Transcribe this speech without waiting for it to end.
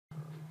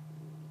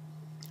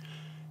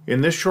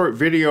In this short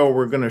video,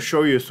 we're going to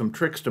show you some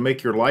tricks to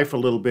make your life a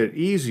little bit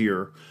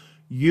easier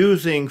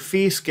using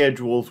fee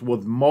schedules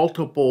with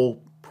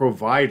multiple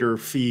provider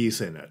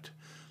fees in it.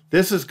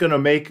 This is going to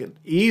make it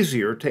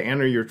easier to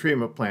enter your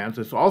treatment plans.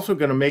 It's also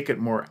going to make it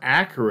more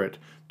accurate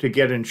to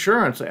get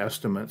insurance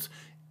estimates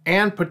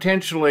and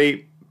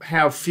potentially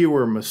have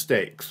fewer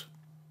mistakes.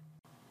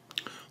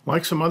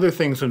 Like some other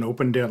things in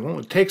Open Dental,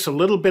 it takes a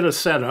little bit of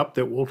setup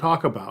that we'll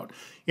talk about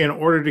in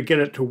order to get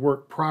it to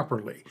work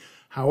properly.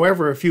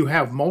 However, if you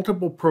have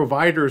multiple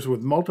providers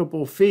with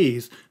multiple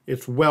fees,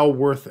 it's well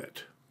worth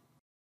it.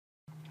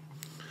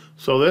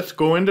 So let's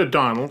go into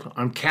Donald.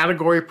 On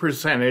category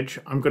percentage,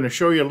 I'm going to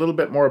show you a little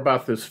bit more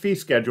about this fee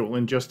schedule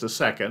in just a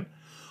second.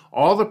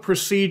 All the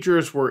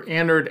procedures were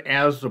entered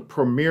as the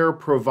premier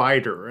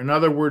provider. In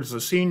other words,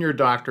 the senior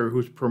doctor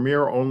who's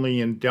premier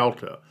only in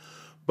Delta.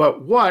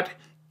 But what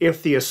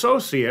if the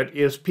associate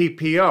is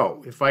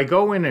PPO? If I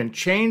go in and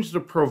change the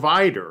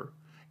provider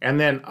and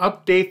then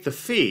update the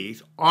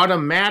fees,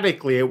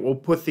 automatically it will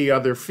put the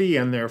other fee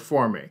in there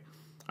for me.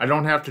 I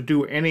don't have to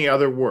do any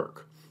other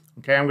work.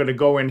 Okay, I'm going to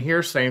go in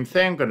here, same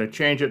thing, I'm going to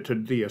change it to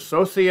the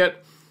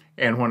associate,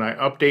 and when I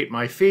update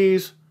my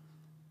fees,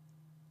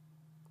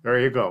 there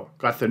you go,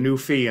 got the new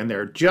fee in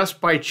there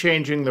just by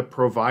changing the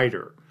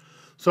provider.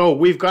 So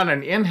we've got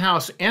an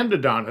in-house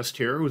endodontist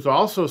here who's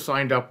also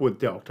signed up with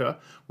Delta.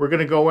 We're going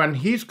to go in,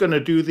 he's going to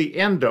do the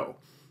endo.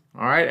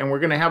 All right, and we're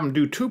going to have him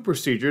do two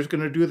procedures,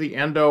 going to do the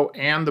endo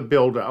and the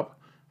build-up.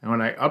 And when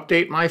I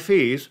update my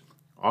fees,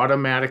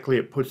 automatically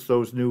it puts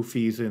those new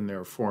fees in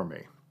there for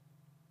me.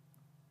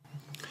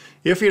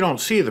 If you don't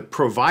see the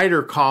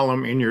provider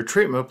column in your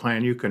treatment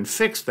plan, you can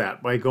fix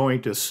that by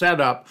going to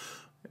Setup,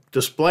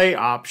 Display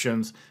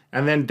Options,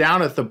 and then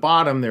down at the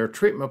bottom there,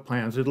 Treatment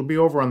Plans. It'll be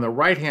over on the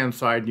right-hand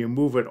side, and you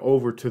move it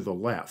over to the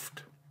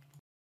left.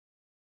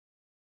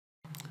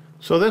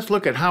 So let's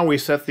look at how we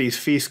set these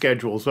fee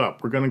schedules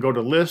up. We're going to go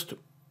to List,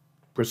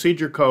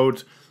 Procedure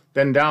Codes,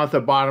 then down at the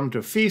bottom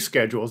to Fee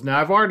Schedules. Now,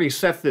 I've already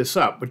set this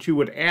up, but you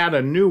would add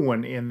a new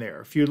one in there.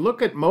 If you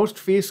look at most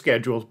fee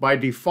schedules, by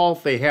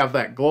default, they have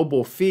that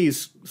Global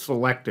Fees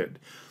selected.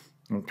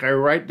 Okay,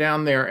 right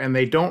down there, and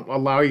they don't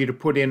allow you to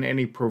put in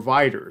any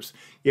providers.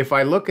 If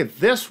I look at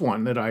this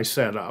one that I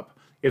set up,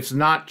 it's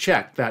not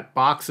checked. That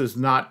box is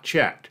not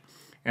checked.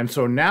 And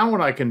so now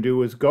what I can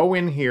do is go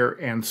in here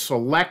and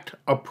select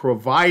a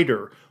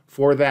provider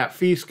for that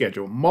fee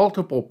schedule,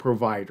 multiple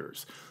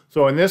providers.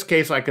 So in this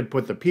case, I could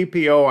put the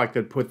PPO, I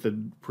could put the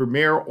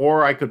Premier,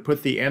 or I could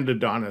put the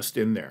endodontist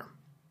in there.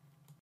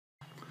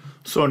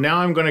 So now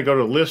I'm going to go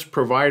to List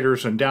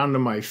Providers and down to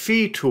my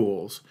Fee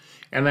Tools,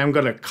 and I'm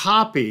going to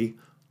copy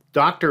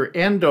Dr.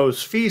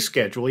 Endo's fee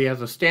schedule. He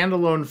has a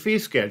standalone fee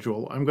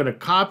schedule. I'm going to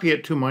copy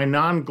it to my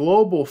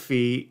non-global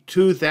fee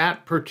to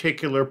that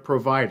particular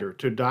provider,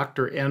 to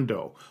Dr.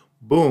 Endo.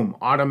 Boom,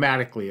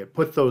 automatically. It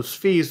put those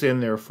fees in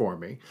there for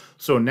me.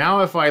 So now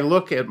if I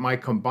look at my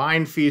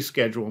combined fee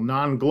schedule,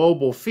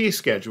 non-global fee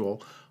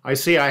schedule, I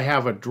see I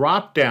have a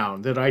drop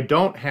down that I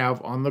don't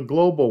have on the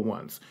global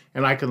ones.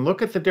 And I can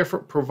look at the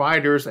different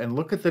providers and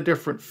look at the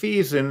different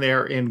fees in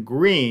there in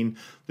green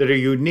that are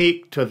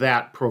unique to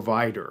that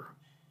provider.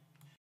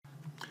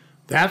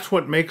 That's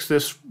what makes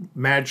this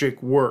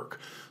magic work.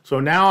 So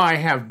now I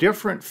have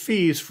different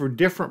fees for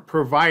different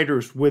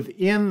providers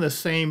within the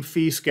same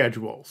fee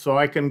schedule. So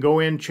I can go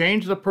in,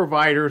 change the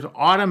providers,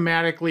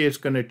 automatically it's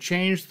going to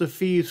change the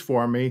fees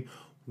for me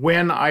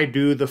when I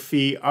do the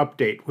fee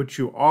update, which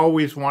you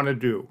always want to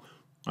do.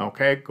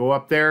 Okay, go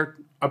up there,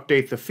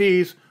 update the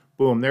fees,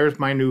 boom, there's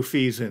my new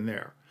fees in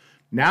there.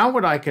 Now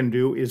what I can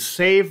do is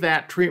save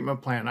that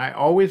treatment plan. I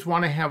always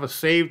want to have a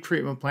saved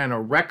treatment plan, a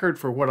record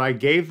for what I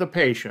gave the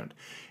patient.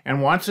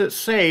 And once it's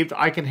saved,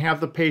 I can have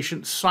the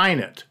patient sign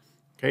it.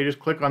 Okay, just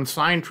click on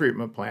Sign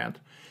Treatment Plan.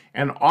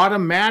 And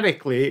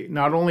automatically,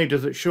 not only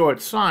does it show it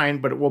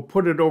signed, but it will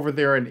put it over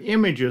there in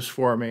images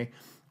for me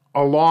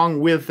along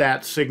with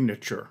that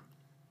signature.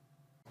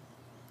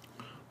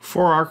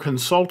 For our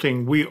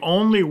consulting, we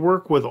only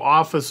work with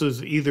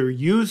offices either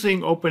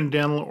using Open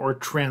Dental or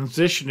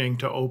transitioning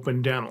to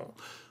Open Dental.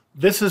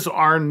 This is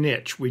our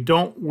niche. We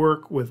don't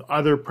work with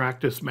other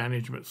practice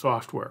management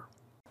software.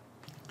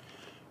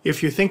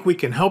 If you think we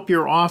can help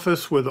your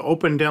office with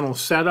Open Dental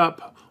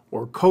setup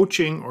or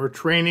coaching or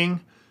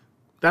training,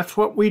 that's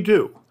what we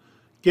do.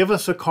 Give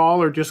us a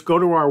call or just go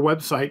to our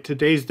website,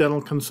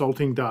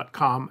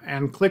 todaysdentalconsulting.com,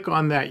 and click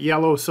on that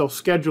yellow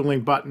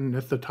self-scheduling button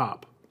at the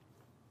top.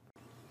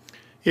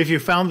 If you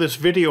found this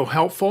video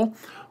helpful,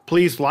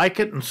 please like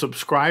it and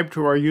subscribe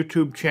to our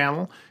YouTube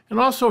channel, and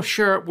also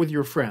share it with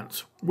your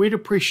friends. We'd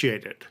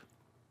appreciate it.